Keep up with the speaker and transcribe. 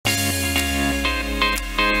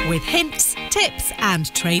with hints, tips and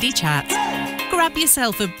tradie chat. Grab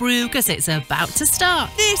yourself a brew because it's about to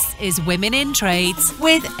start. This is Women in Trades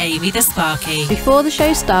with Amy the Sparky. Before the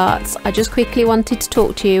show starts, I just quickly wanted to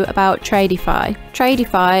talk to you about Tradiefy.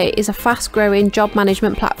 Tradiefy is a fast-growing job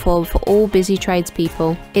management platform for all busy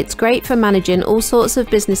tradespeople. It's great for managing all sorts of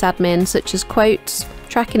business admin such as quotes,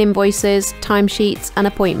 tracking invoices, timesheets and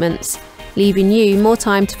appointments, leaving you more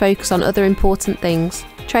time to focus on other important things.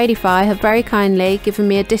 Tradiefy have very kindly given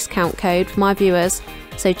me a discount code for my viewers,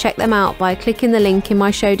 so check them out by clicking the link in my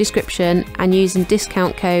show description and using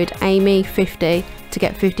discount code AMY50 to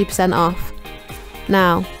get 50% off.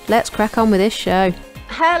 Now, let's crack on with this show.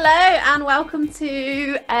 Hello and welcome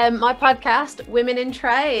to my podcast, Women in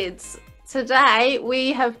Trades. Today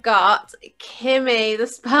we have got Kimmy the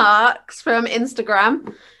Sparks from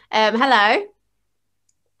Instagram. Hello.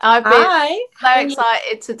 I've been so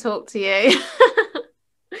excited to talk to you.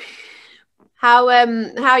 How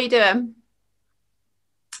are you doing?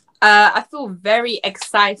 I feel very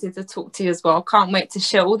excited to talk to you as well. Can't wait to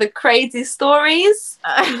share all the crazy stories.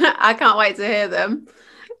 I can't wait to hear them.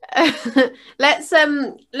 Let's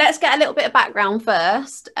get a little bit of background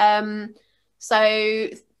first. So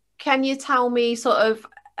can you tell me sort of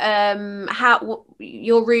how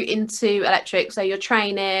your route into electric, so your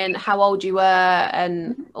training, how old you were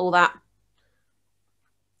and all that?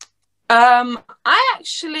 I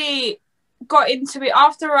actually got into it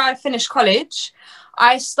after I finished college.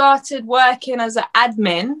 I started working as an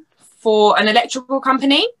admin for an electrical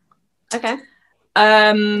company. Okay.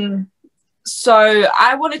 So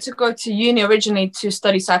I wanted to go to uni originally to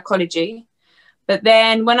study psychology, but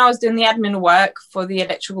then when I was doing the admin work for the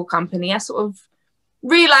electrical company, I sort of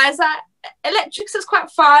realised that electrics is quite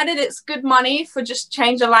fun and it's good money for just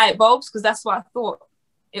changing light bulbs, because that's what I thought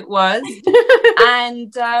it was.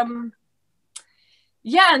 And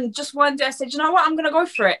and just one day I said, you know what, I'm going to go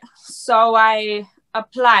for it. So I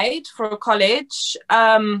applied for a college.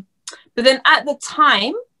 But then at the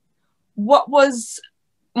time, what was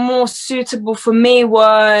more suitable for me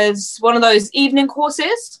was one of those evening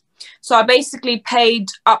courses. So I basically paid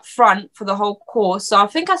up front for the whole course. So I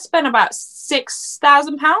think I spent about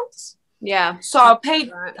 £6,000. Yeah. So I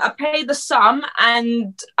paid the sum,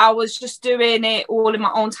 and I was just doing it all in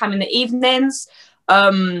my own time in the evenings,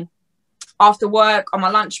 after work, on my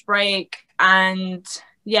lunch break, and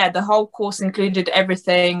yeah, the whole course included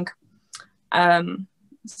everything.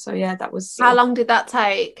 So yeah, that was. How long did that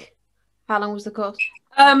take? How long was the course?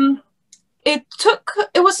 It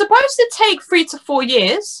was supposed to take 3 to 4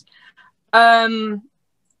 years. But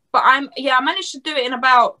I managed to do it in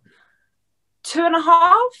about 2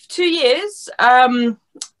 years. I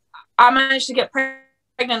managed to get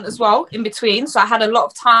pregnant as well in between, so I had a lot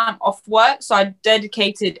of time off work, so I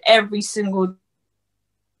dedicated every single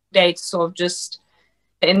day to sort of just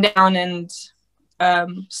sitting down and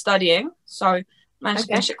studying, so I managed to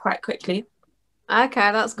finish it quite quickly.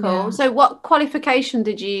 Okay, that's cool. Yeah. So what qualification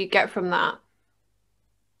did you get from that?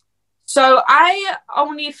 So I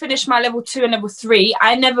only finished my level 2 and level 3.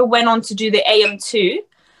 I never went on to do the AM2.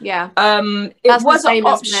 Yeah. It was an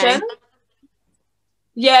option.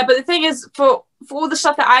 Yeah, but the thing is, for all the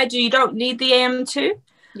stuff that I do, you don't need the AM2.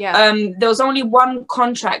 Yeah. There was only one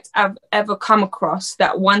contract I've ever come across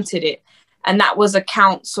that wanted it, and that was a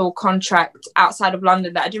council contract outside of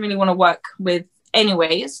London that I didn't really want to work with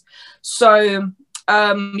anyways. So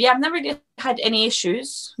I've never really had any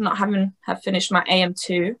issues not having finished my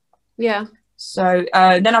AM2. Yeah. So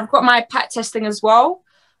then I've got my PAT testing as well,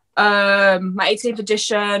 my 18th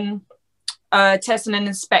edition, testing and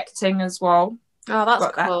inspecting as well. Oh,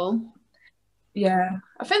 that's cool. That. Yeah,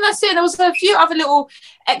 I think that's it. There was a few other little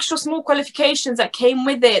extra small qualifications that came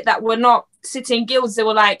with it that were not sitting guilds. They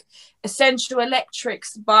were like essential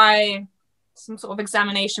electrics by some sort of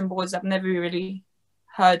examination boards I've never really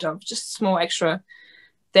heard of. Just small extra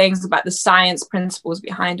things about the science principles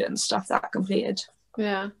behind it and stuff that I completed.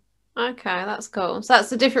 Yeah. Okay, that's cool. So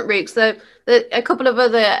that's a different route. So a couple of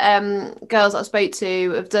other girls I spoke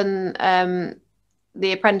to have done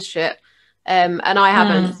the apprenticeship, and I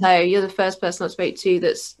haven't. So you're the first person I spoke to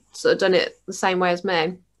that's sort of done it the same way as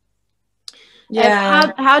me.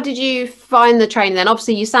 Yeah. How did you find the training then?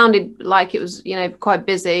 Obviously, you sounded like it was, quite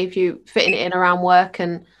busy if you fitting it in around work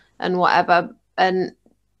and whatever. And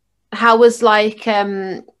how was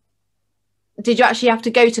did you actually have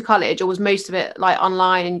to go to college, or was most of it like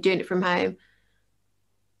online and doing it from home?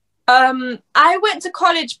 I went to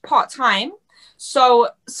college part-time. So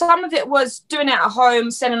some of it was doing it at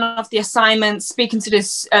home, sending off the assignments, speaking to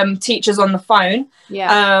the teachers on the phone.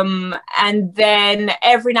 Yeah. And then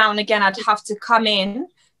every now and again, I'd have to come in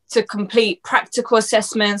to complete practical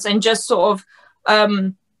assessments and just sort of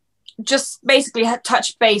just basically had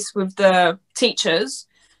touched base with the teachers.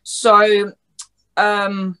 So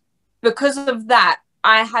because of that,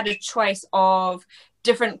 I had a choice of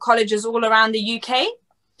different colleges all around the UK.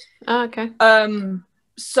 Oh, okay.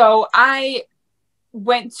 So I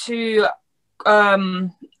went to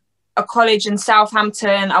a college in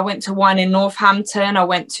Southampton. I went to one in Northampton. I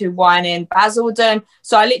went to one in Basildon.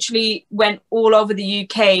 So I literally went all over the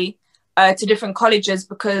UK to different colleges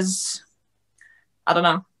because I don't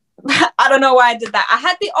know. I don't know why I did that. I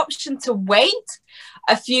had the option to wait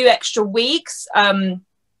a few extra weeks and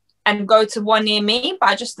go to one near me, but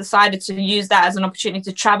I just decided to use that as an opportunity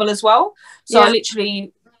to travel as well. So I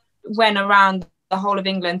literally went around the whole of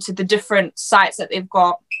England to the different sites that they've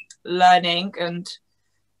got learning, and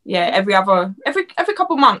every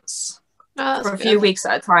couple months for a few weeks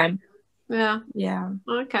at a time. Yeah.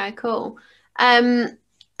 Okay, cool. And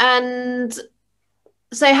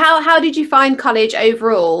so how did you find college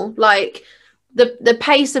overall? Like the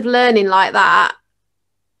pace of learning like that,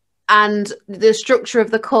 and the structure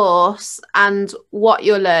of the course, and what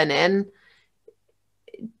you're learning.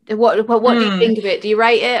 What do you think of it? Do you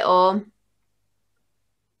rate it, or?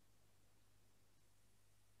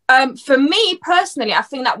 For me personally, I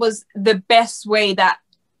think that was the best way that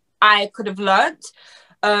I could have learned,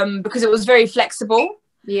 because it was very flexible.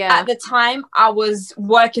 Yeah. At the time, I was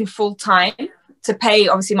working full time to pay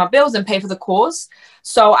obviously my bills and pay for the course,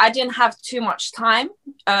 so I didn't have too much time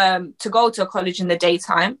to go to a college in the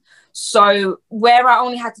daytime. So where I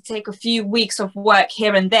only had to take a few weeks of work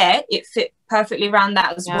here and there, it fit perfectly around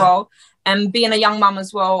that as well. And being a young mum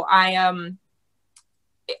as well, I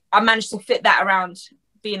managed to fit that around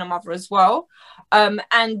being a mother as well.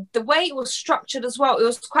 And the way it was structured as well, it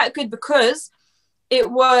was quite good because it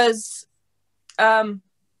was kind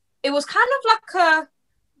of like a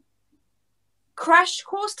crash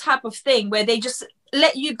course type of thing where they just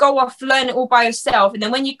let you go off, learn it all by yourself, and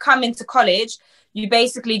then when you come into college, you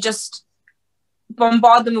basically just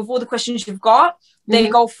bombard them with all the questions you've got. They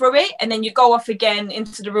go through it, and then you go off again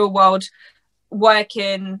into the real world,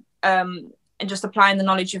 working and just applying the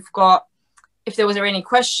knowledge you've got. If there was any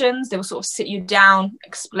questions, they will sort of sit you down,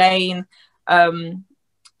 explain.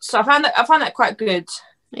 So I found that quite good.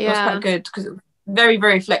 It was quite good because it was very,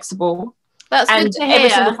 very flexible. That's and good to hear. Every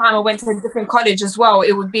single time I went to a different college as well,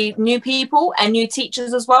 it would be new people and new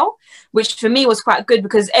teachers as well, which for me was quite good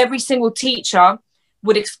because every single teacher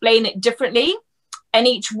would explain it differently, and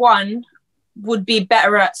each one would be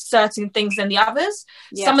better at certain things than the others.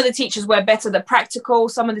 Some of the teachers were better at the practical,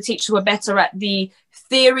 some of the teachers were better at the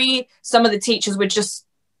theory, some of the teachers were just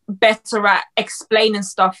better at explaining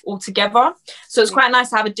stuff altogether. So it's quite nice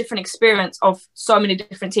to have a different experience of so many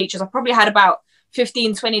different teachers. I probably had about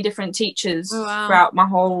 15-20 different teachers throughout my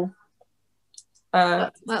whole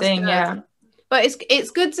that's thing. Good. But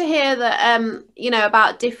it's good to hear that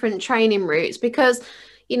about different training routes, because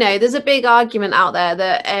there's a big argument out there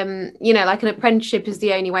that like an apprenticeship is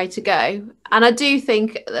the only way to go, and I do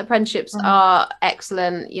think apprenticeships are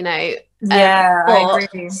excellent, I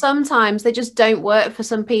agree. Sometimes they just don't work for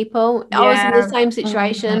some people. I was in the same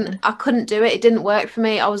situation. I couldn't do it. It didn't work for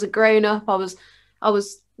me. I was a grown up. I was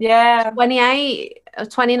 28 or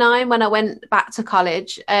 29 when I went back to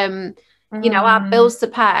college. I had bills to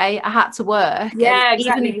pay. I had to work.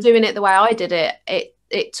 Exactly. Even doing it the way I did it,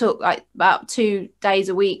 it took like about 2.5 days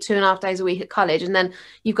a week at college, and then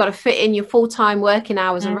you've got to fit in your full-time working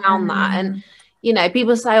hours around that. And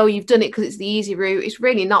people say, oh, you've done it because it's the easy route. It's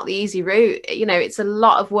really not the easy route. It's a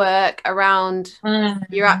lot of work around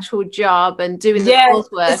your actual job and doing the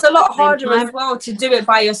coursework. It's a lot harder as well to do it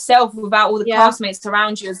by yourself without all the classmates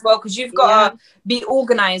around you as well, because you've got to be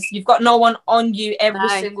organized. You've got no one on you every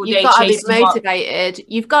single day. You've got to be motivated.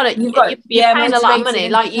 You've got to you're paying a lot of money.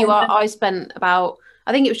 Like you are, I spent about,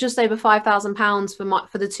 I think it was just over £5,000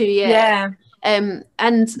 for the 2 years. And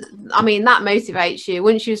I mean, that motivates you.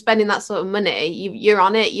 Once you're spending that sort of money, you're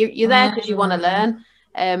on it. You're there because you want to learn.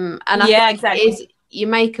 And I think exactly. It is, you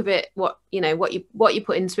make of it what you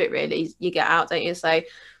put into it. Really, you get out, don't you? So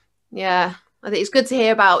yeah, I think it's good to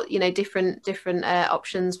hear about different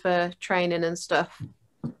options for training and stuff.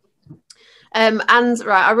 And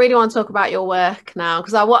right, I really want to talk about your work now,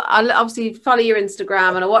 because I obviously follow your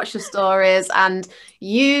Instagram and I watch your stories, and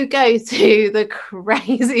you go to the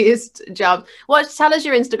craziest job. Tell us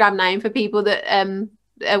your Instagram name for people that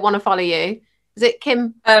want to follow you. Is it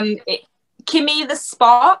Kim? Kimmy the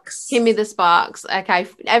Sparks. Kimmy the Sparks. Okay,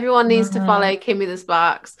 everyone needs to follow Kimmy the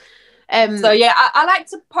Sparks. So yeah, I like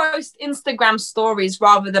to post Instagram stories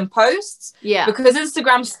rather than posts, because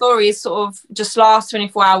Instagram stories sort of just last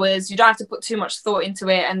 24 hours. You don't have to put too much thought into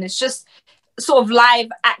it, and it's just sort of live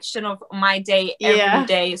action of my day every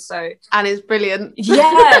day. So, and it's brilliant.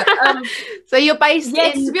 Yeah. So you're based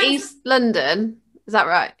in East London, is that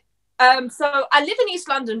right? So I live in East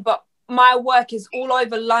London, but my work is all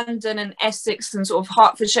over London and Essex and sort of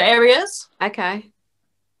Hertfordshire areas. Okay.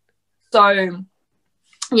 So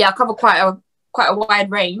yeah, I cover quite a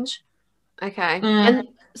wide range. Okay. And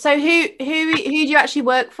so who do you actually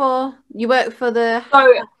work for? You work for the...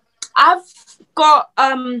 So I've got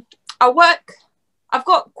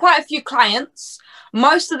quite a few clients.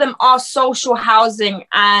 Most of them are social housing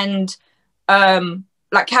and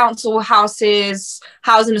like council houses,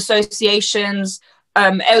 housing associations,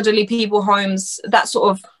 elderly people homes, that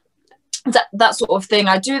sort of thing.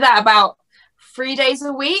 I do that about 3 days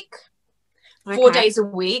a week, 4 days a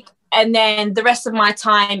week, and then the rest of my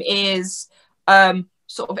time is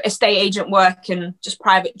sort of estate agent work and just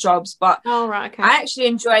private jobs. But I actually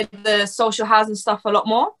enjoy the social housing stuff a lot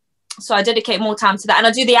more, so I dedicate more time to that, and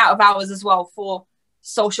I do the out of hours as well for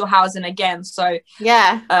social housing again. So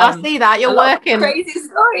yeah, I see that you're working crazy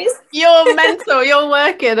stories. You're mental. You're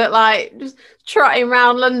working at like just trotting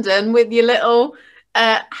around London with your little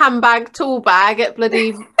handbag, tool bag at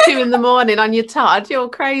bloody 2 in the morning on your Todd. You're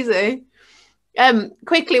crazy.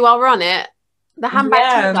 Quickly while we're on it, the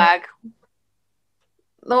handbag, tool bag.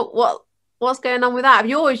 What's going on with that? Have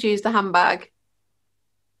you always used a handbag?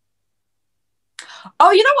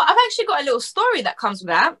 Oh, you know what? I've actually got a little story that comes with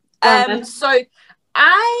that. So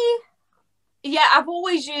I've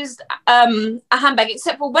always used a handbag,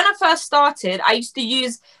 except for when I first started, I used to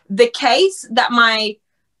use the case that my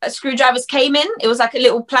screwdrivers came in. It was like a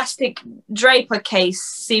little plastic draper case,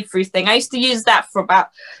 see-through thing. I used to use that for about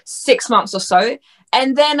 6 months or so.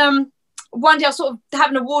 And then one day I was sort of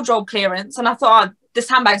having a wardrobe clearance, and I thought, oh, this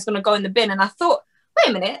handbag's going to go in the bin. And I thought,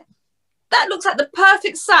 wait a minute, that looks like the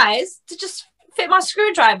perfect size to just fit my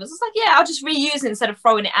screwdrivers. I was like, yeah, I'll just reuse it instead of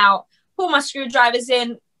throwing it out. Pull my screwdrivers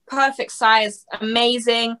in, perfect size,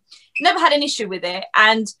 amazing. Never had an issue with it.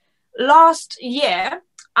 And last year,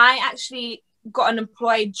 I actually got an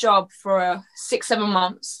employed job for 6-7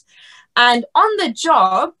 months. And on the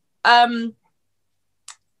job,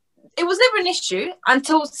 it was never an issue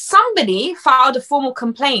until somebody filed a formal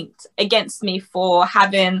complaint against me for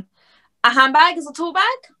having a handbag as a tool bag.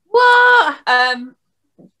 What?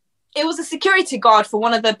 It was a security guard for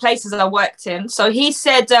one of the places I worked in. So he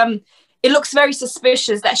said, it looks very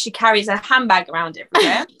suspicious that she carries a handbag around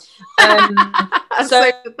everywhere.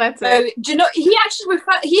 So do you know, he actually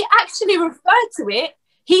referred to it.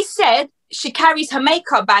 He said she carries her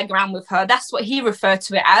makeup bag around with her. That's what he referred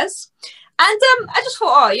to it as. And I just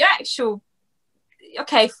thought, oh, you're actual.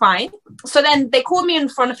 Okay, fine. So then they called me in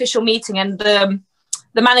for an official meeting, and the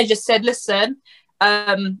manager said, listen,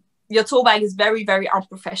 your tool bag is very, very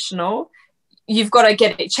unprofessional. You've got to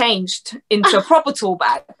get it changed into a proper tool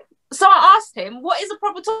bag. So I asked him, what is a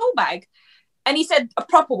proper tool bag? And he said, a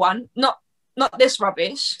proper one, not this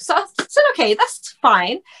rubbish. So I said, okay, that's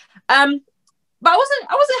fine. But I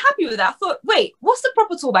wasn't happy with that. I thought, wait, what's the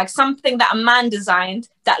proper tool bag? Something that a man designed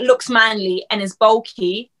that looks manly and is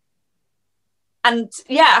bulky. And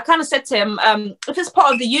yeah, I kind of said to him, if it's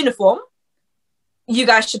part of the uniform, you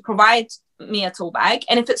guys should provide me a tool bag.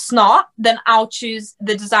 And if it's not, then I'll choose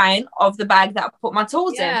the design of the bag that I put my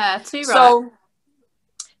tools in. Yeah, too right.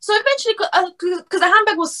 So eventually, because the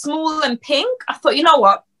handbag was small and pink, I thought, you know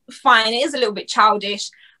what? Fine, it is a little bit childish.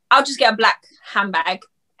 I'll just get a black handbag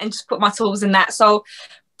and just put my tools in that. So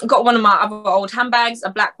I got one of my other old handbags, a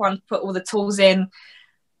black one, put all the tools in.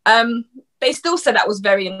 They still said that was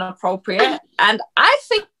very inappropriate. And I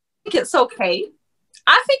think it's okay.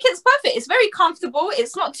 I think it's perfect. It's very comfortable.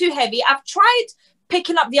 It's not too heavy. I've tried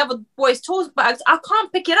picking up the other boys' tools bags. I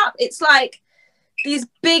can't pick it up. It's like these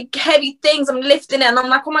big heavy things. I'm lifting it and I'm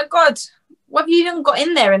like, oh my God, what have you even got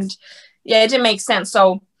in there? And yeah, it didn't make sense.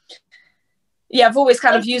 So yeah, I've always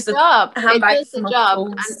kind of used the handbag. It does the job.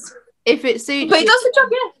 And if it suits but it does the job,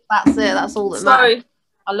 yeah. That's it. That's all that matters.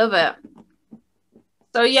 I love it.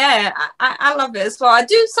 So yeah, I love it as well. I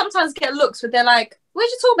do sometimes get looks where they're like,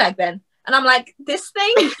 where's your tool bag then? And I'm like, this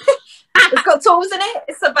thing, it's got tools in it.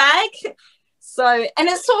 It's a bag. So, and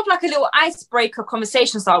it's sort of like a little icebreaker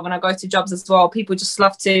conversation style when I go to jobs as well. People just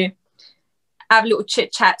love to have little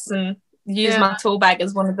chit chats and use my tool bag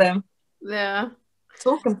as one of them. Yeah.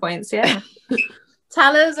 Talking points, yeah.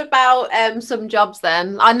 Tell us about some jobs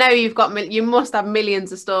then. I know you must have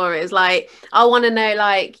millions of stories. Like, I want to know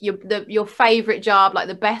like your favorite job, like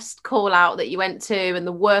the best call out that you went to and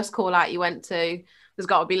the worst call out you went to. There's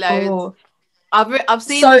got to be loads. Oh. I've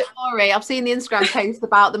seen the story. I've seen the Instagram post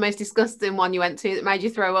about the most disgusting one you went to that made you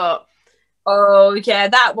throw up. Oh yeah,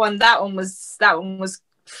 that one was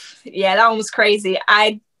yeah, that one was crazy.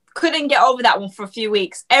 I couldn't get over that one for a few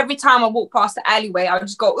weeks. Every time I walked past the alleyway, I would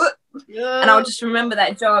just go, ugh, and I would just remember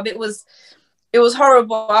that job. It was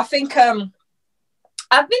horrible. I think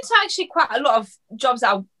I've been to actually quite a lot of jobs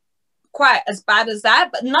that are quite as bad as that,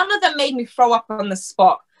 but none of them made me throw up on the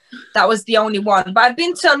spot. That was the only one. But I've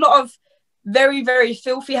been to a lot of very, very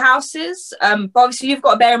filthy houses. But obviously you've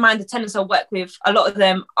got to bear in mind the tenants I work with, a lot of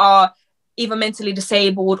them are either mentally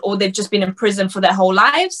disabled or they've just been in prison for their whole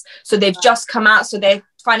lives. So they've just come out, so they're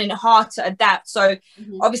finding it hard to adapt. So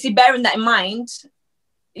obviously bearing that in mind,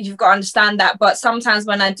 you've got to understand that. But sometimes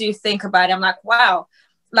when I do think about it, I'm like, wow,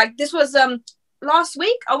 like this was last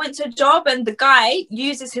week I went to a job and the guy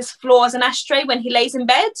uses his floor as an ashtray when he lays in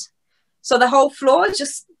bed. So the whole floor is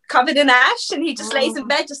just covered in ash and he just lays in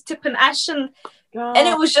bed just tipping ash, and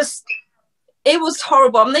it was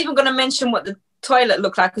horrible. I'm not even going to mention what the toilet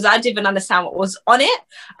looked like because I didn't even understand what was on it.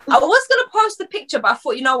 I was going to post the picture, but I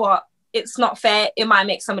thought, you know what, it's not fair, it might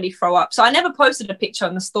make somebody throw up, so I never posted a picture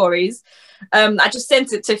on the stories. I just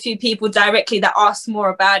sent it to a few people directly that asked more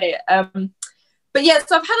about it. But yeah,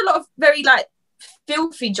 so I've had a lot of very like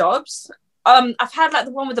filthy jobs. I've had like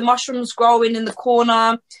the one with the mushrooms growing in the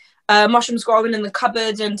corner, mushrooms growing in the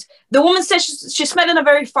cupboard, and the woman said she's smelling a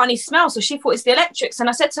very funny smell, so she thought it's the electrics. And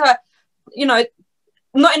I said to her, you know,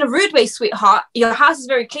 not in a rude way, sweetheart, your house is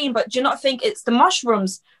very clean, but do you not think it's the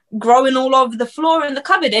mushrooms growing all over the floor in the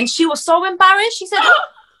cupboard? And she was so embarrassed. She said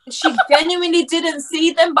she genuinely didn't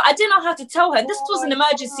see them, but I didn't know how to tell her. This was an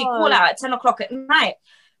emergency call out at 10 o'clock at night.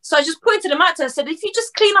 So I just pointed them out to her. I said, if you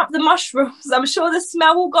just clean up the mushrooms, I'm sure the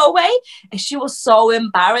smell will go away. And she was so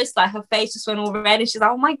embarrassed, like her face just went all red, and she's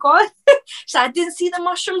like, oh my God. She said, I didn't see the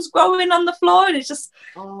mushrooms growing on the floor. And it's just,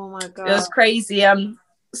 oh my God, it was crazy.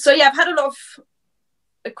 So yeah, I've had a lot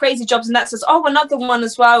of crazy jobs, and that's just, another one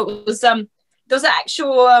as well. It was there was an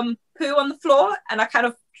actual poo on the floor, and I kind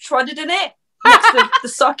of trotted in it next to the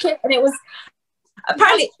socket, and it was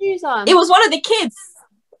apparently shoes on? It was one of the kids.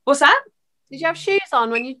 What's that? Did you have shoes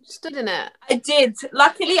on when you stood in it? I did.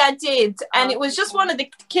 Luckily, I did. And it was just one of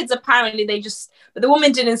the kids, apparently. But the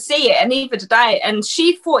woman didn't see it, and neither did I. And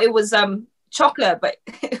she thought it was chocolate, but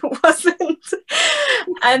it wasn't.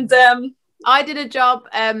 And I did a job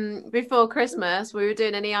before Christmas. We were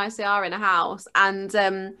doing an EICR in a house, and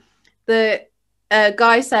the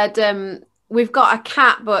guy said, we've got a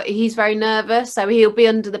cat, but he's very nervous, so he'll be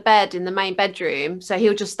under the bed in the main bedroom. So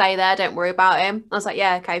he'll just stay there. Don't worry about him. I was like,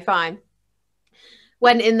 yeah, okay, fine.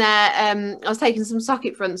 Went in there, I was taking some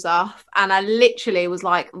socket fronts off, and I literally was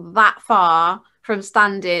like that far from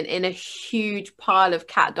standing in a huge pile of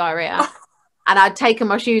cat diarrhea. And I'd taken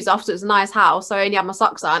my shoes off, so it was a nice house, so I only had my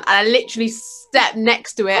socks on, and I literally stepped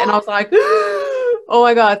next to it, and I was like, oh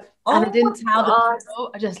my God. And I didn't tell the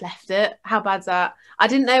people, I just left it. How bad's that? I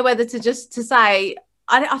didn't know whether to say,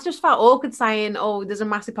 I just felt awkward saying, oh, there's a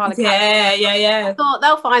massive pile of cat. Yeah. I thought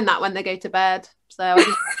they'll find that when they go to bed. So I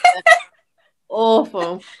just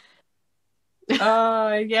awful.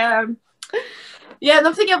 Oh yeah. And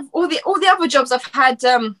I'm thinking of all the other jobs I've had,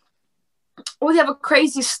 all the other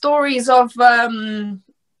crazy stories of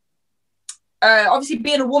obviously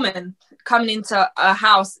being a woman coming into a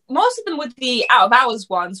house. Most of them were the out of hours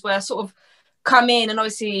ones where I sort of come in and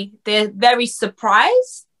obviously they're very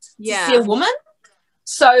surprised to see a woman.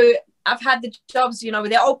 So I've had the jobs, you know, where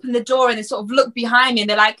they open the door and they sort of look behind me and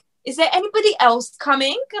they're like, is there anybody else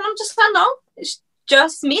coming? And I'm just like, no, it's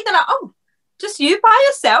just me. They're like, oh, just you by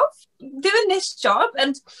yourself doing this job.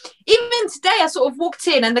 And even today I sort of walked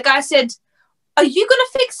in and the guy said, are you going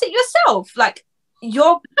to fix it yourself? Like,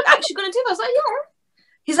 you're actually going to do it? I was like, yeah.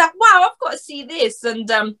 He's like, wow, I've got to see this. And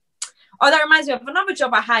that reminds me of another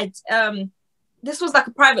job I had. This was like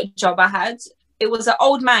a private job I had. It was an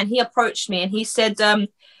old man. He approached me and he said,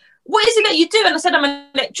 what is it that you do? And I said, I'm an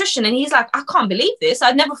electrician. And he's like, I can't believe this.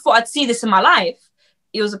 I never thought I'd see this in my life.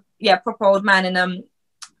 He was a proper old man. And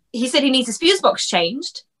he said he needs his fuse box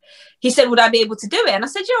changed. He said, would I be able to do it? And I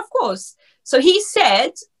said, yeah, of course. So he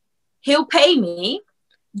said he'll pay me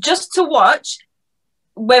just to watch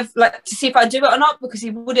to see if I do it or not, because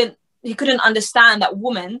he couldn't understand that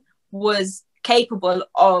woman was capable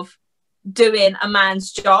of doing a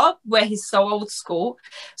man's job where he's so old school.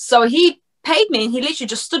 So he paid me and he literally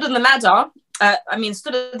just stood on the ladder.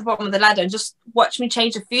 Stood at the bottom of the ladder and just watched me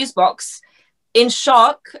change the fuse box in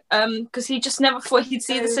shock, because he just never thought he'd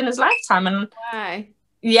see this in his lifetime. And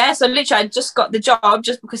yeah, so literally I just got the job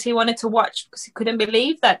just because he wanted to watch, because he couldn't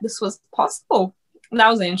believe that this was possible. And that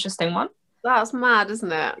was an interesting one. That's mad,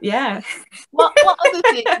 isn't it? Yeah. What other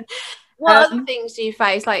things? What other things do you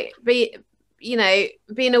face? Like being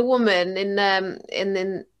a woman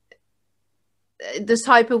in the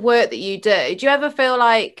type of work that you do you ever feel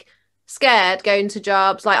like scared going to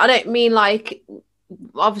jobs? Like, I don't mean like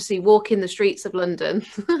obviously walking the streets of London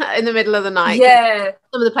in the middle of the night. Yeah,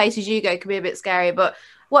 some of the places you go can be a bit scary, but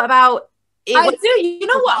what about I do. You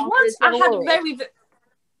know what? Once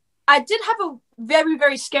I did have a very,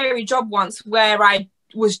 very scary job once where I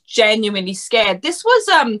was genuinely scared. This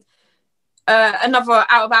was another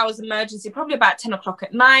out of hours emergency, probably about 10 o'clock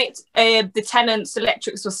at night. The tenants'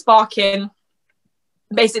 electrics were sparking.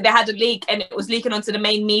 Basically, they had a leak and it was leaking onto the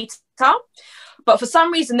main meter. But for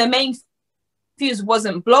some reason, the main fuse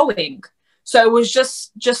wasn't blowing. So it was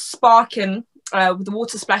just sparking with the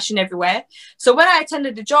water splashing everywhere. So when I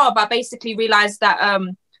attended the job, I basically realized that I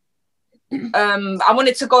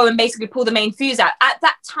wanted to go and basically pull the main fuse out. At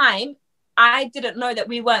that time, I didn't know that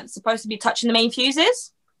we weren't supposed to be touching the main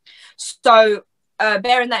fuses. So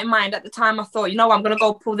bearing that in mind, at the time, I thought, you know, I'm going to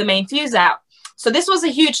go pull the main fuse out. So this was a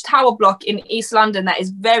huge tower block in East London that is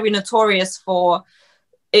very notorious for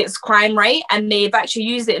its crime rate. And they've actually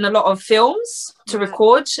used it in a lot of films to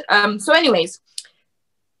record. So anyways,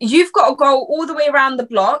 you've got to go all the way around the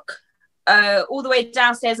block, all the way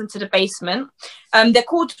downstairs into the basement. They're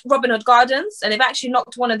called Robin Hood Gardens, and they've actually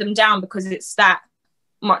knocked one of them down because it's that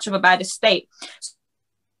much of a bad estate.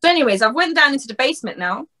 So anyways, I've went down into the basement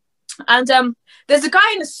now, and there's a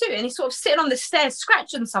guy in a suit, and he's sort of sitting on the stairs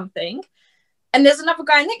scratching something, and there's another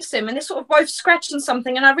guy next to him, and they're sort of both scratching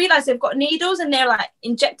something, and I realised they've got needles and they're like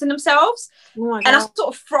injecting themselves. And I sort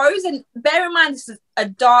of froze, and bear in mind this is a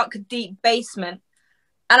dark, deep basement,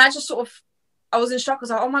 and I just sort of, I was in shock. I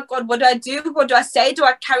was like, oh my God, what do I do? What do I say? Do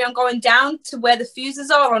I carry on going down to where the fuses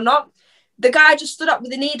are or not? The guy just stood up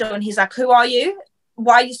with a needle and he's like, who are you?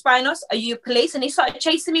 Why are you spying us? Are you police? And he started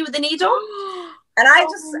chasing me with the needle. And I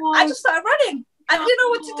just started running. I didn't know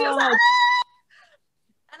what to do. I was like, ah!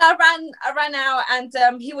 And I ran out, and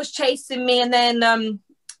he was chasing me. And then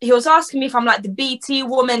he was asking me if I'm like the BT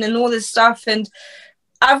woman and all this stuff. And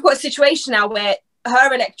I've got a situation now where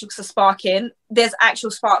her electrics are sparking. There's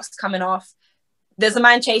actual sparks coming off. There's a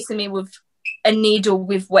man chasing me with a needle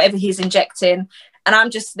with whatever he's injecting. And I'm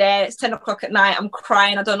just there. It's 10 o'clock at night. I'm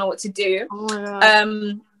crying. I don't know what to do.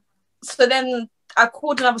 So then I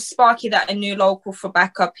called another Sparky that I knew local for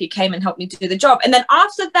backup. He came and helped me do the job. And then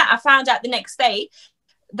after that, I found out the next day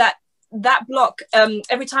that that block,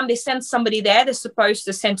 every time they send somebody there, they're supposed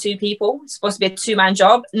to send 2 people. It's supposed to be a 2-man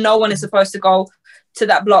job. No one is supposed to go to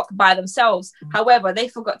that block by themselves. However, they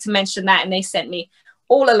forgot to mention that, and they sent me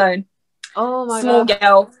all alone. Oh my Small God.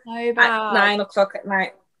 girl So at bad. 9 o'clock at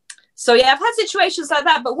night. So yeah, I've had situations like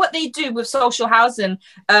that. But what they do with social housing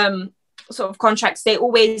sort of contracts, they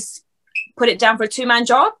always put it down for a 2-man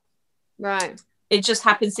job. Right. It just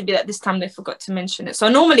happens to be that this time they forgot to mention it. So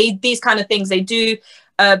normally these kind of things, they do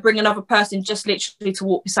bring another person just literally to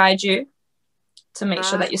walk beside you to make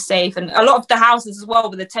sure that you're safe. And a lot of the houses as well,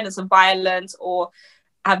 with the tenants are violent or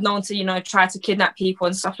have known to, you know, try to kidnap people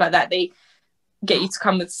and stuff like that, they get you to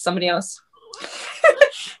come with somebody else.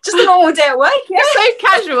 Just a normal day at work. Yeah. So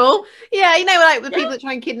casual. Yeah, you know, like the people that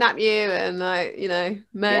try and kidnap you and like, you know,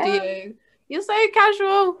 murder you. You're so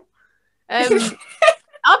casual.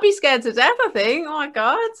 I'll be scared to death, I think. Oh my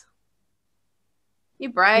God.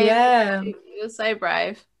 You're brave. Yeah. You're so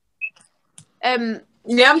brave.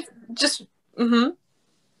 Yeah, just just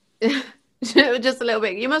a little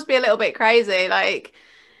bit. You must be a little bit crazy, like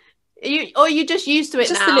you just used to it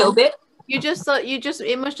just now. a little bit. You just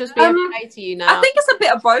it must just be okay to you now. I think it's a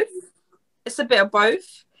bit of both. It's a bit of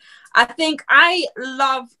both. I think I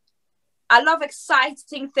love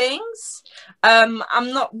exciting things.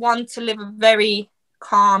 I'm not one to live a very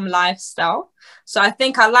calm lifestyle. So I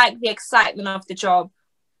think I like the excitement of the job.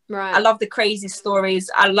 Right. I love the crazy stories.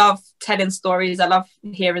 I love telling stories. I love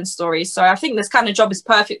hearing stories. So I think this kind of job is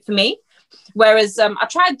perfect for me. Whereas I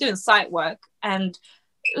tried doing site work and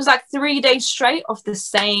it was like 3 days straight of the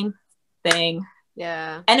same thing.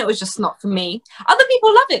 Yeah. And it was just not for me. Other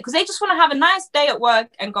people love it because they just want to have a nice day at work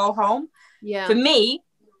and go home. Yeah. For me,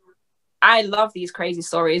 I love these crazy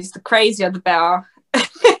stories. The crazier, the better.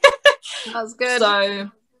 That's good.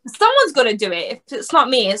 So someone's got to do it. If it's not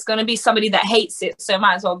me, it's going to be somebody that hates it. So it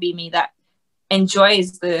might as well be me that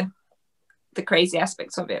enjoys the crazy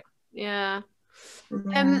aspects of it. Yeah.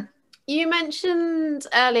 You mentioned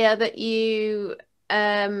earlier that you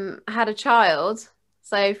had a child,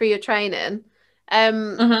 so for your training.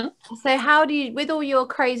 So how do you, with all your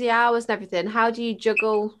crazy hours and everything, how do you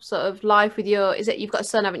juggle sort of life with your, you've got a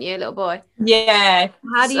son, haven't you, a little boy? Yeah,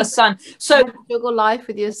 how do you, a son. So juggle life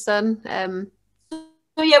with your son?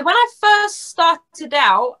 So yeah, when I first started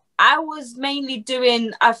out, I was mainly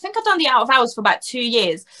doing, I think I've done the out of hours for about 2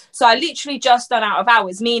 years. So I literally just done out of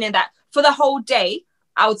hours, meaning that for the whole day,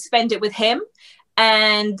 I would spend it with him.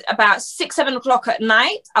 And about 6-7 o'clock at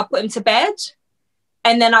night, I'll put him to bed.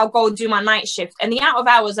 And then I'll go do my night shift. And the out of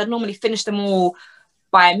hours, I'd normally finish them all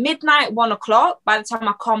by midnight, 1 o'clock. By the time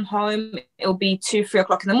I come home, it'll be 2-3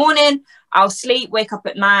 o'clock in the morning. I'll sleep, wake up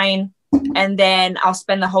at 9, and then I'll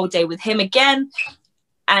spend the whole day with him again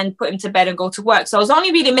and put him to bed and go to work. So I was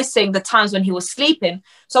only really missing the times when he was sleeping.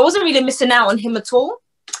 So I wasn't really missing out on him at all.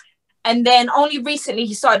 And then only recently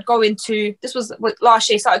he started going to, this was last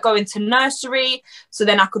year, he started going to nursery. So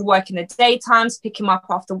then I could work in the daytimes, pick him up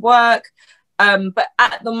after work. But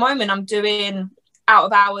at the moment I'm doing out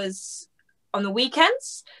of hours on the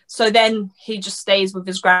weekends. So then he just stays with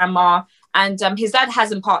his grandma, and his dad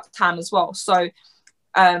has him part-time as well. So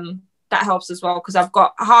that helps as well, because I've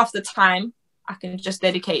got half the time I can just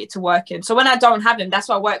dedicate it to working. So when I don't have him, that's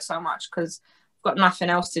why I work so much, because I've got nothing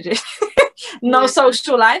else to do. No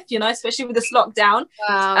social life, you know, especially with this lockdown.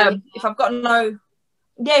 Wow. If I've got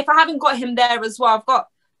if I haven't got him there as well, I've got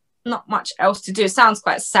not much else to do. It sounds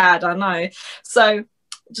quite sad, I know. So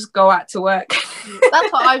just go out to work.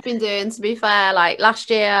 That's what I've been doing, to be fair. Like last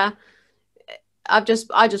year, I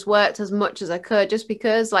just worked as much as I could, just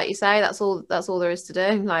because, like you say, that's all there is to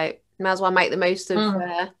do. Like, may as well make the most of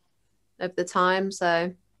the time.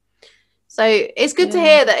 So it's good to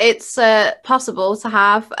hear that it's possible to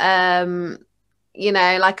have you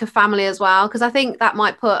know, like a family as well, because I think that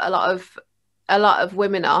might put a lot of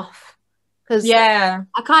women off. Because I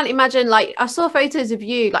can't imagine, like, I saw photos of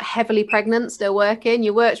you like heavily pregnant, still working.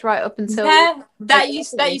 You worked right up until that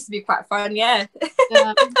used to be quite fun. You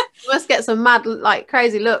must get some mad, like,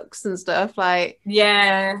 crazy looks and stuff. Like,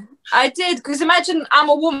 I did, because imagine I'm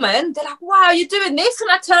a woman, they're like, wow, you're doing this,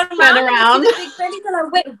 and I turn around. The big belly, and I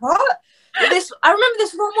went, what? I remember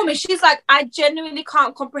this one woman, she's like, I genuinely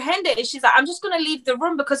can't comprehend it. And she's like, I'm just gonna leave the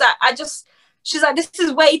room, because she's like, this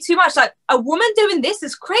is way too much. Like, a woman doing this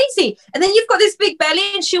is crazy. And then you've got this big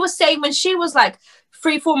belly. And she was saying when she was like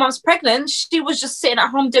 3-4 months pregnant, she was just sitting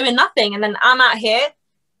at home doing nothing. And then I'm out here,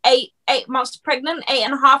 8 months pregnant,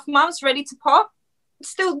 8.5 months, ready to pop,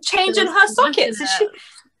 still changing her sockets. And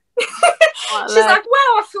she's like,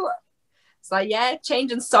 wow, I feel. It's like,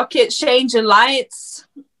 changing sockets, changing lights.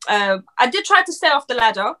 I did try to stay off the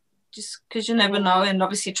ladder, just because you never know, and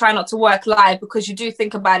obviously try not to work live, because you do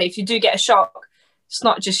think about it. If you do get a shock, it's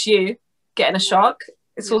not just you getting a shock,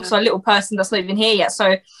 it's also a little person that's not even here yet.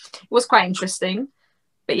 So it was quite interesting,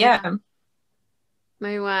 but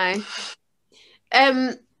no way.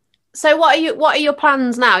 So what are your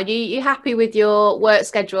plans now? You happy with your work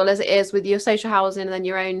schedule as it is, with your social housing and then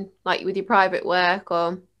your own, like, with your private work,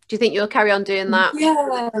 or do you think you'll carry on doing that?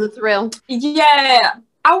 For the thrill?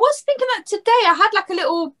 I was thinking that today. I had like a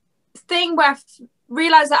little thing where I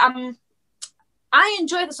realized that I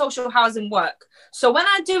enjoy the social housing work. So when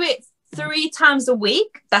I do it 3 times a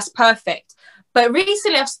week, that's perfect. But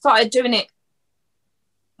recently I've started doing it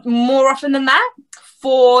more often than that,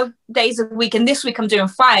 4 days a week. And this week I'm doing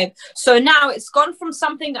 5. So now it's gone from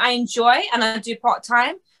something I enjoy and I do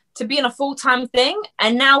part-time to being a full-time thing.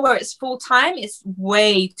 And now where it's full-time, it's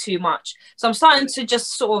way too much. So I'm starting to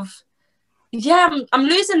just sort of, I'm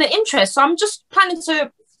losing the interest. So I'm just planning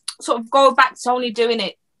to sort of go back to only doing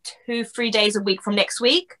it 2-3 days a week from next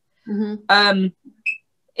week.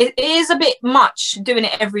 It is a bit much doing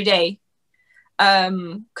it every day.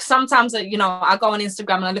 Sometimes, you know, I go on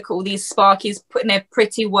Instagram and I look at all these Sparkies putting their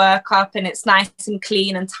pretty work up, and it's nice and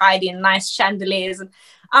clean and tidy and nice chandeliers, and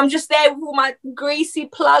I'm just there with all my greasy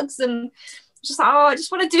plugs and just like, I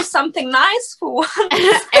just want to do something nice for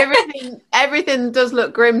once. everything does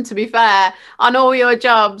look grim, to be fair, on all your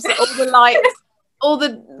jobs. All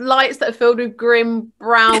the lights that are filled with grim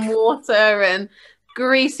brown water and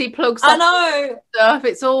greasy plugs. I know stuff.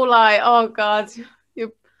 It's all like, oh god.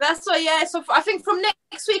 That's why, so I think from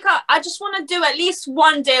next week I just want to do at least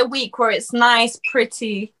 1 day a week where it's nice,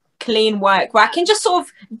 pretty, clean work, where I can just sort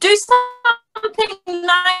of do something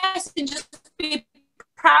nice and just be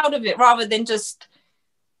proud of it, rather than just,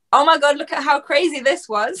 oh my god, look at how crazy this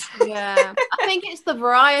was. I think it's the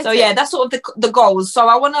variety. So that's sort of the goals. So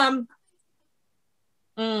I want to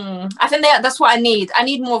I think that's what I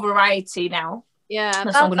need more variety now.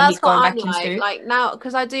 That's what I'm like now,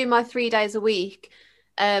 because I do my 3 days a week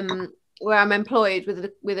where I'm employed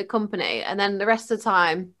with a company, and then the rest of the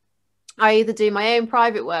time I either do my own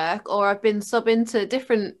private work, or I've been subbing to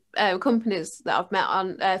different companies that I've met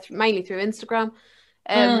on mainly through Instagram.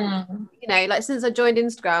 You know, like, since I joined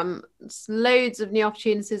Instagram, loads of new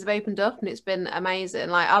opportunities have opened up, and it's been amazing.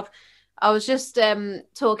 Like, I was just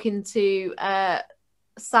talking to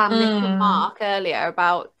Sam, Nick and Mark earlier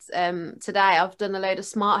about today I've done a load of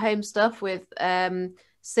smart home stuff with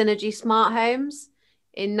Synergy Smart Homes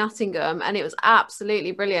in Nottingham, and it was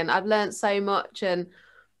absolutely brilliant. I've learned so much, and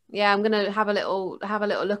yeah, I'm gonna have a little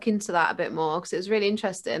look into that a bit more because it was really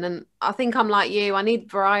interesting. And I think I'm like you, I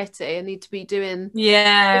need variety. I need to be doing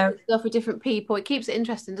different stuff with different people. It keeps it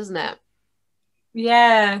interesting, doesn't it?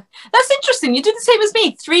 Yeah, that's interesting. You do the same as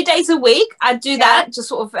me. 3 days a week I do that, just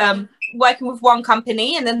sort of working with one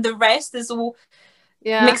company, and then the rest is all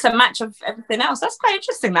mix and match of everything else. That's quite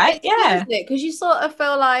interesting, that. It's because you sort of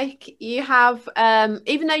feel like you have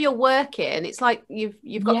even though you're working, it's like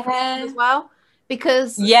you've got freedom as well,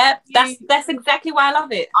 because that's exactly why I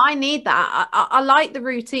love it. I need that. I like the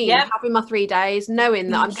routine, having my 3 days, knowing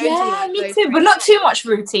that I'm going to me too, but not too much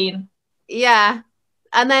routine.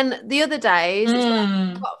 And then the other days,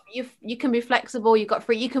 it's like you can be flexible. You've got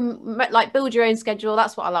free. You can like build your own schedule.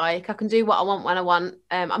 That's what I like. I can do what I want when I want.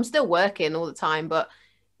 I'm still working all the time, but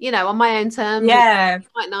you know, on my own terms. It's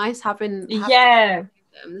quite nice having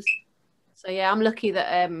terms. So yeah, I'm lucky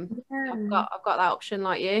that I've got that option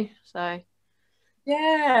like you. So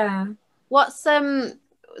what's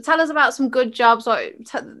tell us about some good jobs.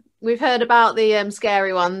 We've heard about the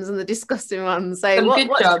scary ones and the disgusting ones. So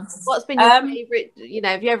what's been your favourite? You know,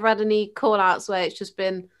 have you ever had any call outs where it's just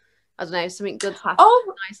been, I don't know, something good happened?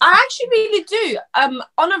 Nice I actually really do.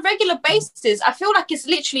 On a regular basis, I feel like it's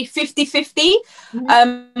literally 50-50.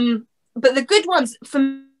 But the good ones for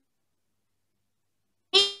me,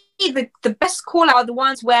 the best call out are the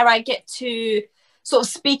ones where I get to sort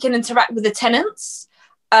of speak and interact with the tenants.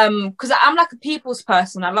 Because I'm like a people's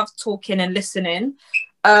person. I love talking and listening.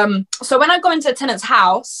 So when I go into a tenant's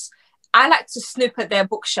house, I like to snoop at their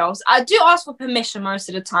bookshelves. I do ask for permission most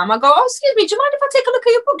of the time. I go, oh, excuse me, do you mind if I take a look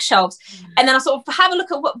at your bookshelves? And then I sort of have a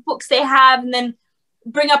look at what books they have, and then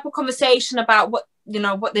bring up a conversation about what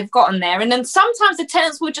they've got on there. And then sometimes the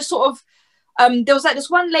tenants will just sort of, there was like this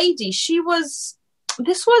one lady, this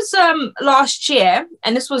was last year,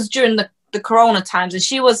 and this was during the Corona times, and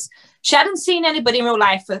she hadn't seen anybody in real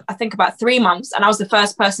life for I think about 3 months, and I was the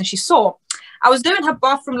first person she saw. I was doing her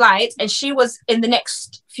bathroom light, and she was in the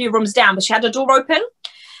next few rooms down, but she had her door open.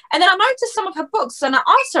 And then I noticed some of her books, and I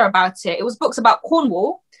asked her about it. It was books about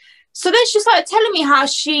Cornwall. So then she started telling me how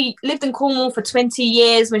she lived in Cornwall for 20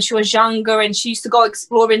 years when she was younger, and she used to go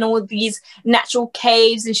exploring all these natural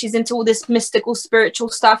caves, and she's into all this mystical, spiritual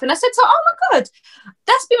stuff. And I said to her, oh my God,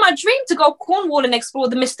 that's been my dream, to go Cornwall and explore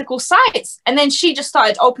the mystical sites. And then she just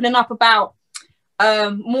started opening up about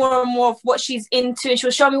more and more of what she's into, and she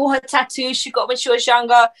was showing me all her tattoos she got when she was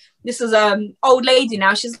younger. This is old lady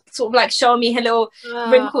now. She's sort of like showing me her little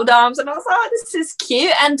wrinkled arms, and I was like, oh, this is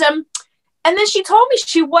cute. And then she told me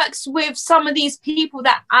she works with some of these people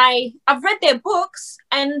that I've read their books,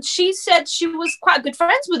 and she said she was quite good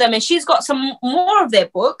friends with them, and she's got some more of their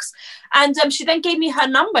books. And she then gave me her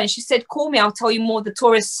number, and she said, call me, I'll tell you more of the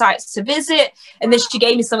tourist sites to visit. And then she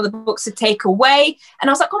gave me some of the books to take away. And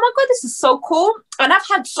I was like, oh my God, this is so cool. And I've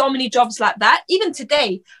had so many jobs like that. Even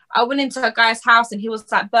today, I went into a guy's house, and he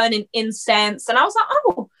was like burning incense. And I was like,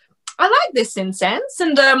 oh, I like this incense.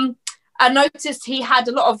 And I noticed he had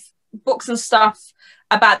a lot of books and stuff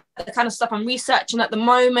about the kind of stuff I'm researching at the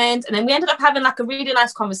moment. And then we ended up having like a really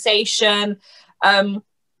nice conversation. And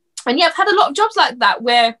yeah, I've had a lot of jobs like that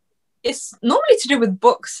where it's normally to do with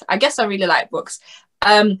books. I guess I really like books.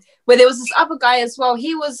 Where there was this other guy as well.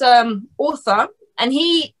 He was author, and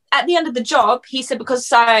he, at the end of the job, he said, because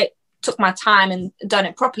I took my time and done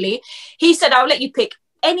it properly, he said, I'll let you pick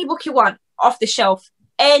any book you want off the shelf,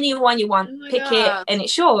 anyone you want, pick it, and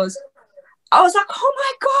it's yours. I was like, oh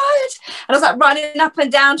my God. And I was like running up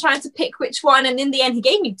and down trying to pick which one. And in the end, he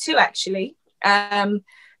gave me 2 actually.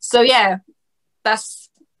 So yeah, that's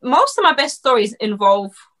most of my best stories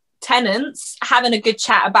involve tenants having a good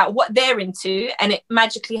chat about what they're into. And it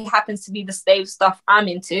magically happens to be the same stuff I'm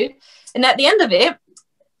into. And at the end of it,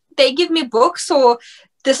 they give me books, or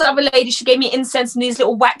this other lady, she gave me incense and these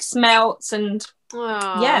little wax melts. And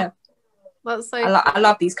yeah. That's so I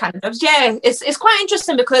love these kind of jobs. Yeah, it's quite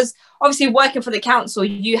interesting because obviously working for the council,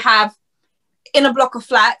 you have in a block of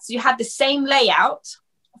flats, you have the same layout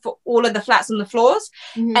for all of the flats on the floors.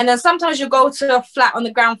 And then sometimes you go to a flat on the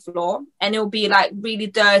ground floor and it'll be like really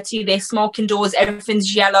dirty, they're smoking doors,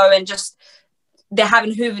 everything's yellow, and just they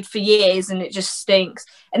haven't hoovered for years and it just stinks.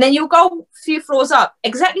 And then you'll go a few floors up,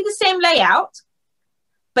 exactly the same layout,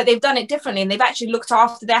 but they've done it differently, and they've actually looked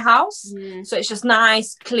after their house. So it's just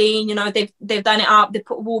nice, clean, you know, they've done it up, they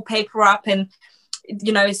put wallpaper up, and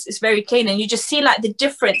you know, it's very clean. And you just see like the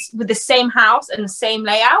difference with the same house and the same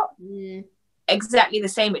layout, exactly the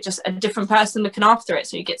same, but just a different person looking after it.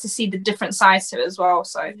 So you get to see the different sides to it as well.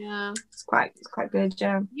 So yeah, it's quite good.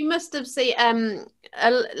 Yeah, you must have seen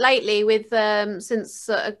lately with since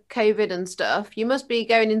COVID and stuff, you must be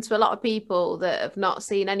going into a lot of people that have not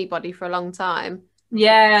seen anybody for a long time.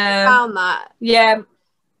 Yeah. I found that. Yeah.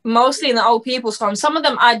 Mostly in the old people's home. Some of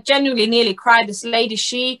them, I genuinely nearly cried. This lady,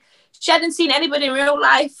 she hadn't seen anybody in real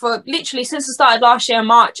life for literally since it started last year in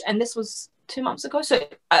March, and this was 2 months ago. So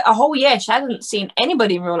a whole year she hadn't seen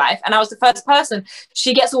anybody in real life, and I was the first person.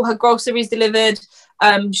 She gets all her groceries delivered.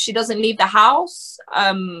 She doesn't leave the house.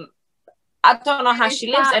 I don't know how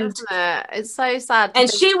she lives, and it's so sad.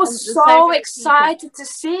 And she was so excited to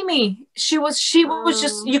see me. She was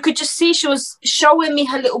just, you could just see she was showing me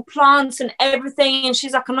her little plants and everything. And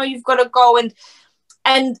she's like, I know you've got to go.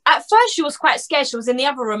 And at first she was quite scared. She was in the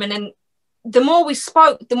other room, and then the more we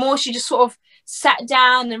spoke, the more she just sort of sat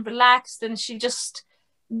down and relaxed. And she just,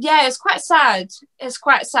 yeah, it's quite sad. It's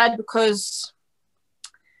quite sad because,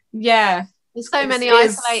 yeah. There's so many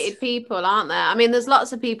isolated people, aren't there? I mean, there's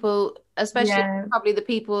lots of people, especially probably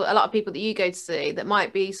a lot of people that you go to see that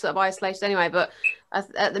might be sort of isolated anyway. But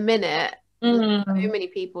at the minute, there's so many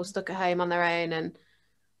people stuck at home on their own, and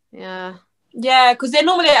yeah, because they're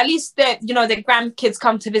normally at least their grandkids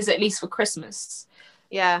come to visit at least for Christmas.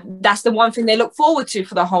 Yeah, that's the one thing they look forward to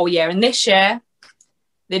for the whole year. And this year,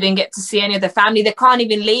 they didn't get to see any of their family. They can't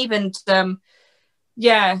even leave, and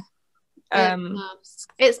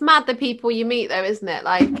it's mad the people you meet though, isn't it?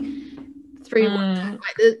 Like through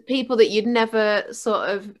like the people that you'd never sort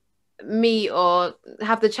of meet or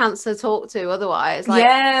have the chance to talk to otherwise. Like,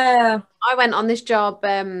 I went on this job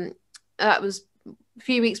that was a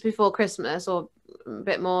few weeks before Christmas or a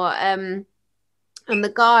bit more, and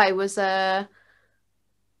the guy was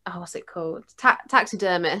what's it called?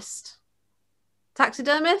 Taxidermist. Stuff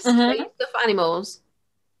animals.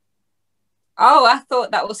 Oh, I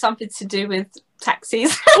thought that was something to do with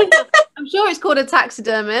taxis. I'm sure it's called a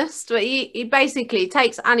taxidermist, but he basically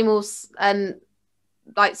takes animals and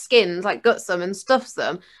like skins, like guts them and stuffs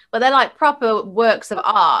them, but they're like proper works of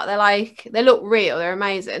art. They look real. They're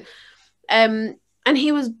amazing. And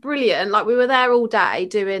he was brilliant. Like, we were there all day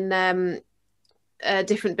doing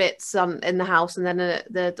different bits in the house, and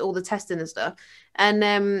then all the testing and stuff.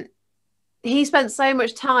 And he spent so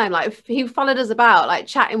much time, like he followed us about, like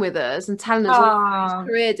chatting with us and telling us all about his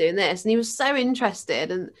career doing this, and he was so interested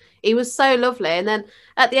and he was so lovely. And then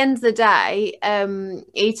at the end of the day,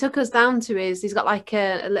 he took us down to he's got like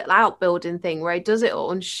a little outbuilding thing where he does it all,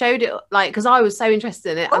 and showed it, like, because I was so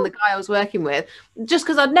interested in it, and the guy I was working with, just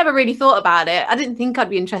because I'd never really thought about it, I didn't think I'd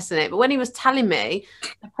be interested in it, but when he was telling me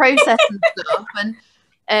the process and stuff,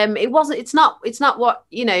 and it's not what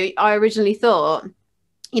I originally thought.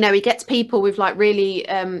 He gets people with like really,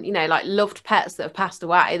 like loved pets that have passed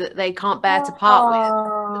away that they can't bear to part with.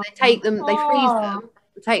 So they take them, they freeze them,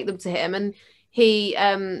 take them to him, and he,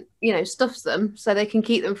 stuffs them so they can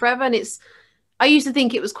keep them forever. And I used to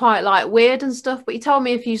think it was quite like weird and stuff, but he told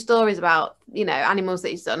me a few stories about, animals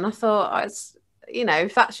that he's done. I thought, it's,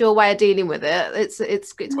 if that's your way of dealing with it,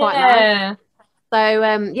 it's quite nice.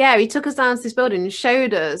 So he took us down to this building and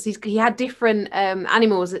showed us. He had different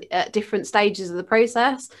animals at different stages of the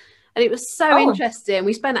process, and it was so interesting.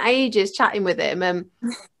 We spent ages chatting with him.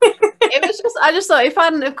 It was just, I just thought, if I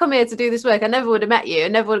hadn't have come here to do this work, I never would have met you,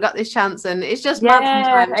 and never would have got this chance. And it's just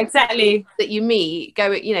mad exactly that you meet,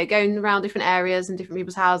 going around different areas and different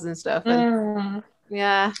people's houses and stuff. And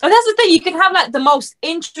yeah, and that's the thing. You can have like the most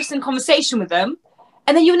interesting conversation with them,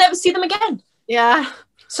 and then you'll never see them again. Yeah.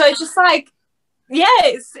 So it's just like.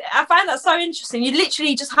 Yes, I find that so interesting. You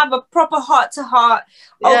literally just have a proper heart-to-heart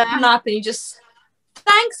open up, and you just,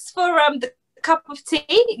 thanks for the cup of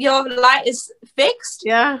tea. Your light is fixed.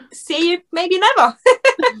 Yeah. See you maybe never.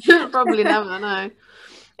 Probably never, no.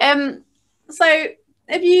 So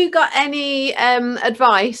have you got any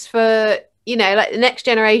advice for, like the next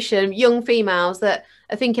generation, young females that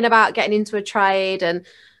are thinking about getting into a trade, and,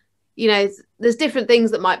 there's different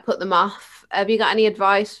things that might put them off. Have you got any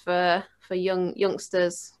advice for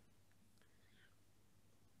youngsters?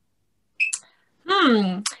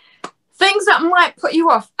 Things that might put you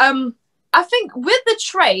off. I think with the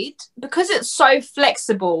trade, because it's so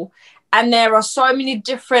flexible and there are so many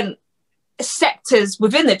different sectors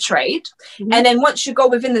within the trade, and then once you go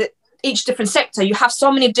within each different sector, you have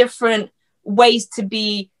so many different ways to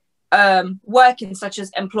be working, such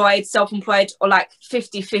as employed, self-employed, or like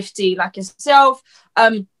 50-50 like yourself.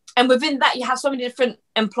 And within that, you have so many different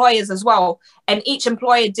employers as well. And each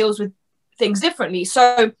employer deals with things differently.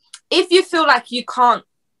 So if you feel like you can't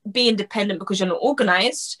be independent because you're not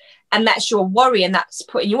organized, and that's your worry and that's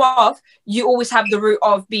putting you off, you always have the route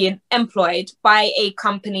of being employed by a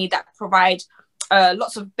company that provide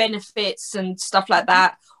lots of benefits and stuff like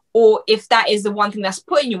that. or if that is the one thing that's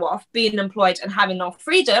putting you off, being employed and having no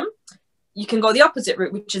freedom, you can go the opposite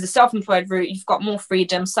route, which is a self-employed route. You've got more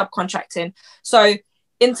freedom, subcontracting. So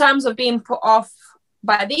in terms of being put off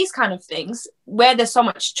by these kind of things, where there's so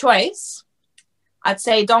much choice, I'd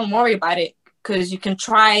say don't worry about it, because you can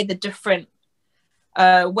try the different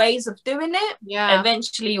ways of doing it. Yeah.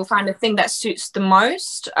 Eventually you'll find the thing that suits the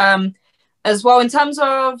most. As well, in terms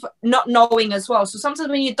of not knowing as well. So sometimes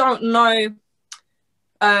when you don't know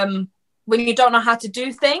how to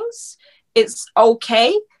do things, it's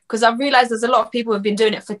okay. Because I've realized there's a lot of people who've been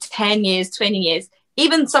doing it for 10 years, 20 years.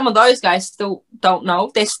 Even some of those guys still don't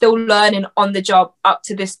know. They're still learning on the job up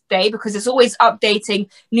to this day, because it's always updating,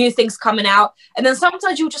 new things coming out. And then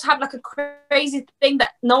sometimes you'll just have like a crazy thing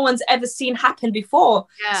that no one's ever seen happen before.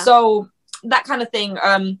 Yeah. So that kind of thing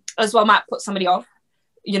as well might put somebody off,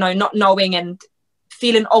 you know, not knowing and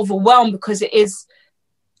feeling overwhelmed, because it is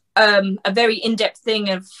a very in-depth thing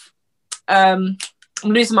of I'm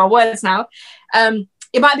losing my words now.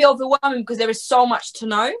 It might be overwhelming because there is so much to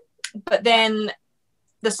know, but then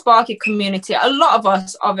the Sparky community, a lot of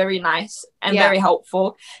us are very nice and very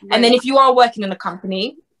helpful. Right. And then if you are working in a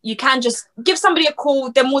company, you can just give somebody a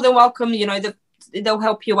call. They're more than welcome, you know, they'll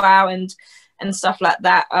help you out and stuff like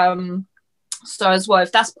that. So as well,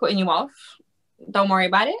 if that's putting you off, don't worry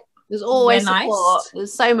about it. There's always support. Nice.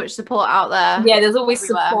 There's so much support out there. Yeah, there's always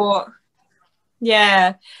support.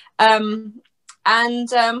 Yeah.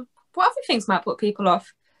 What other things might put people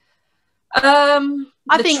off?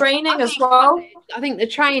 I think training as well. I think the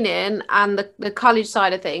training and the college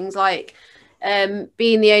side of things, like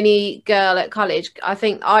being the only girl at college, I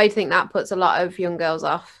think that puts a lot of young girls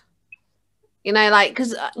off. You know, like,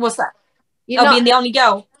 because what's that? Being the only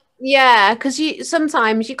girl. Yeah, because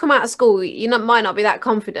sometimes you come out of school, might not be that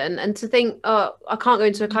confident, and to think, oh, I can't go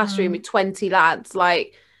into a classroom with 20 lads,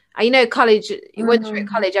 like. You know, college, once you're at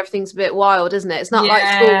college, everything's a bit wild, isn't it? It's not like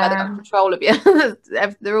school where they've got control of you.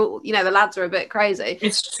 They're all, the lads are a bit crazy.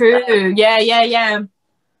 It's true. Yeah.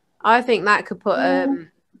 I think that could put a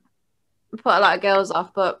lot of girls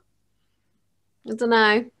off, but I don't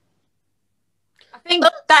know. I think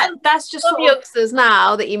that's just some youngsters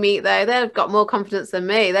now that you meet, though, they've got more confidence than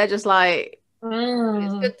me. They're just like,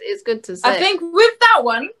 it's good to see. I think with that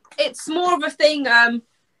one, it's more of a thing.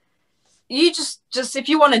 You just if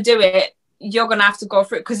you want to do it, you're gonna have to go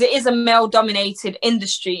for it, because it is a male-dominated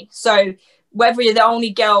industry. So whether you're the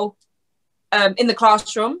only girl in the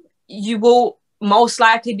classroom, you will most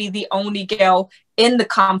likely be the only girl in the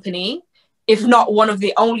company, if not one of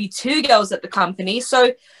the only 2 girls at the company.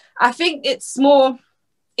 So I think it's more,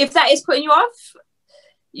 if that is putting you off,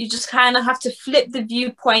 you just kind of have to flip the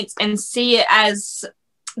viewpoint and see it as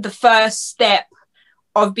the first step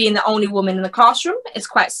of being the only woman in the classroom. It's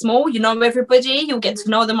quite small. You know everybody. You'll get to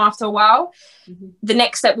know them after a while. The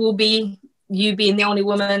next step will be you being the only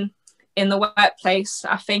woman in the workplace.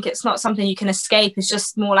 I think it's not something you can escape. It's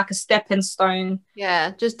just more like a stepping stone.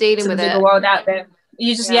 Yeah, just dealing with the world out there.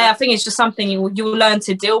 You just, I think it's just something you will learn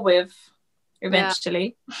to deal with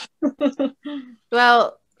eventually. Yeah.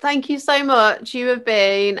 Well, thank you so much. You have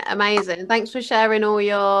been amazing. Thanks for sharing all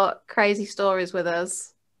your crazy stories with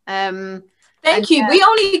us. Thank you. We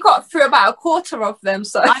only got through about a quarter of them,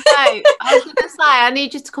 so I know. I was going to say I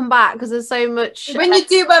need you to come back, because there's so much. When you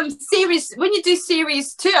do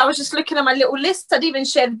series 2, I was just looking at my little list. I'd even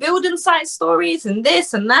shared building site stories and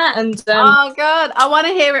this and that, and oh god, I want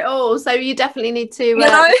to hear it all. So you definitely need to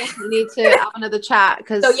have another chat.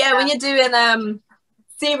 Because when you're doing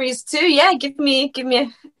series 2, give me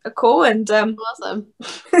a call and awesome.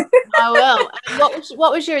 I will.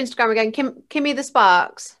 What was your Instagram again? Kimmy the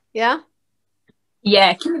Sparks.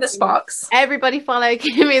 Yeah, Kimmy the Sparks. Everybody follow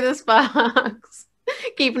Kimmy the Sparks.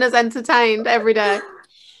 Keeping us entertained every day.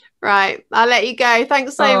 Right, I'll let you go.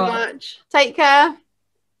 Thanks so much. Take care.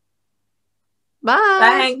 Bye.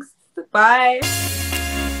 Thanks. Bye.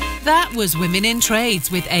 That was Women in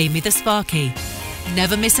Trades with Amy the Sparky.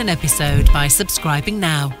 Never miss an episode by subscribing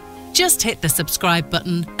now. Just hit the subscribe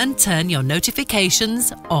button and turn your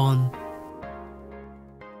notifications on.